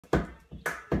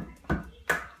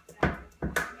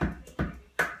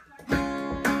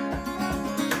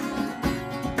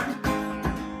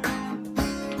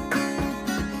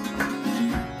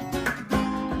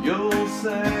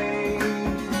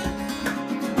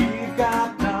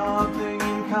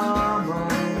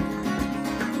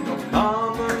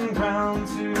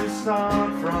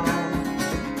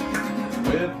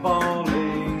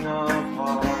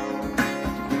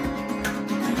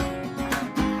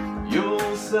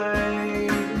say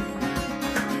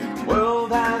the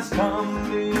world has come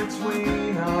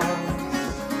between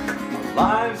us, our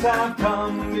lives have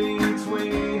come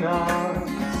between us.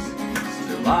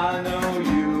 Still I know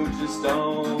you just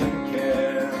don't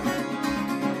care.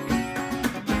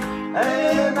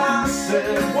 And I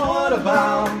said, what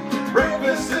about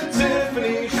breakfast at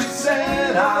Tiffany? She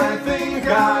said, I think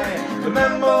I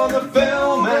remember the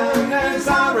film, and as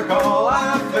I recall,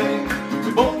 I think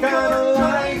we both kind of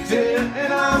liked it.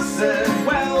 And I said,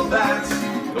 well, that's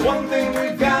the one thing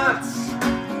we've got.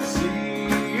 See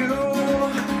you,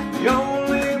 the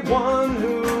only one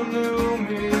who knew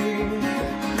me.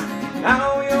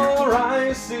 Now your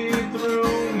eyes see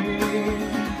through me.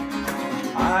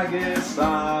 I guess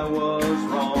I was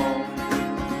wrong.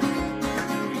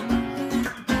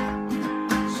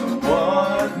 So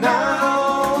what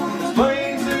now? It's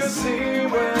plain to see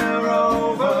we're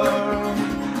over,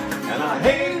 and I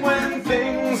hate when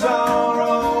things are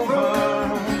over.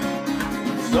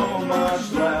 So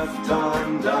much left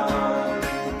undone.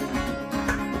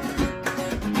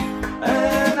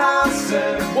 And I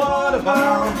said, what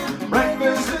about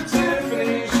breakfast at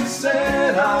Tiffany? She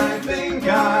said, I think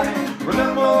I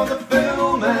remember the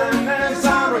film, and as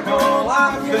I recall,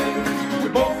 I think we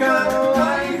both kind of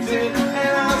liked it.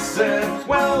 And I said,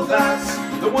 well, that's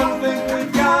the one thing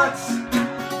we've got.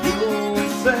 You'll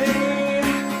say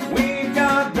we've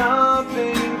got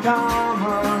nothing in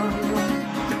common,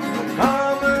 no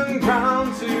common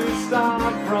ground to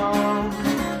start from.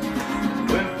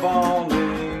 We're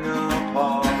falling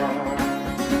apart.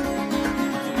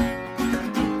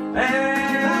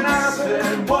 And I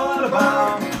said, what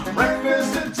about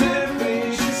breakfast at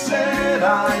Tiffany? She said,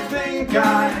 I think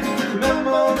I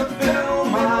remember the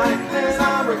film. As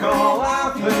I recall,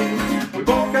 I think we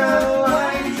both kind of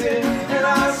liked it. And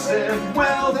I said,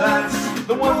 well, that's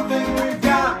the one thing we've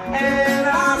got. And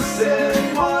I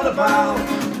said, what about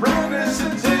breakfast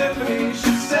at Tiffany?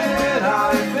 She said,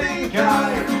 I think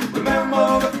I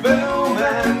remember the film.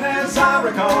 And as I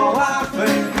recall, I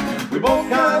think we both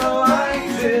kind of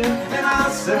liked it. And I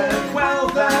said, well,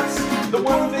 that's the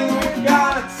one thing we've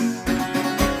got.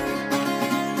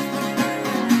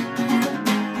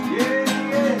 Yeah,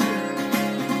 yeah.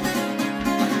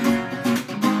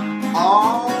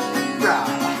 All right.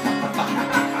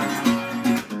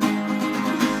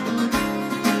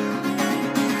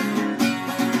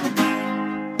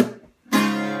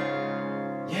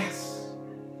 Yes.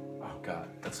 Oh God,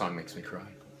 that song makes me cry.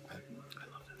 I love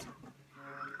that song.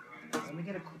 Let me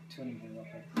get a quick tuning here real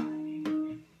quick.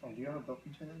 Oh, do you have a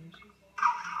built-in tuner?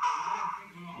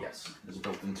 Yes, there's a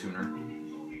built-in tuner.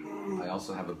 I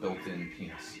also have a built-in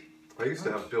penis. I used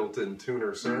to have built-in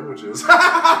tuner sandwiches.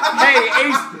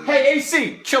 Hey,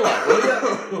 AC, chill out, will you?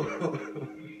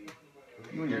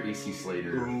 You and your AC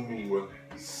Slater Ooh.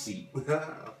 seat. Piss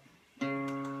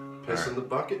in the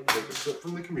bucket, take a sip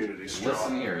from the community straw.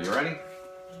 Listen here, you ready?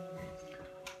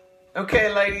 Okay,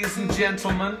 ladies and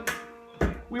gentlemen,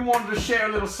 we wanted to share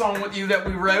a little song with you that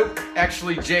we wrote.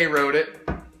 Actually, Jay wrote it.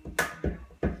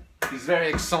 He's very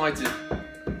excited.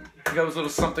 It goes a little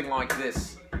something like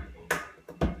this.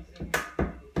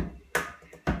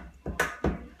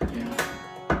 Yeah.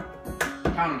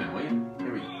 Count them in, will you?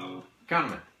 Here we go. Count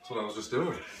them in. That's what I was just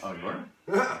doing. Oh, you are?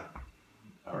 Yeah.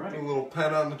 All right. A little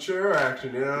pen on the chair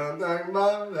action, you know what I'm talking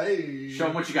about? Hey. Show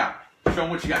them what you got. Show them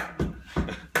what you got.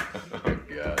 Oh,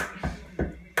 God.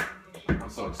 I'm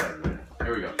so excited right now.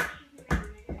 Here we go.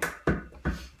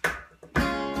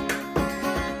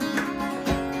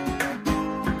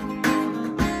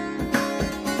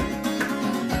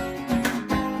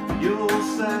 You'll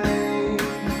say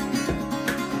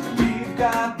we've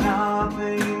got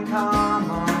nothing in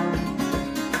common,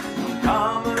 no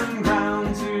common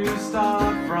ground to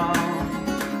start from.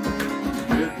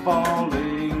 We're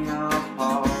falling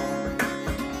apart.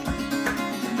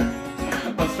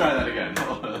 Let's try that again.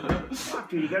 Fuck,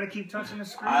 dude, you gotta keep touching the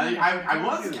screen. I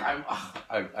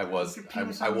was.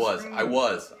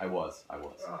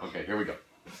 Okay, here we go.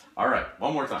 All right,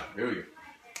 one more time. Here we go.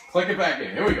 Click it back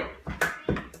in. Here we go.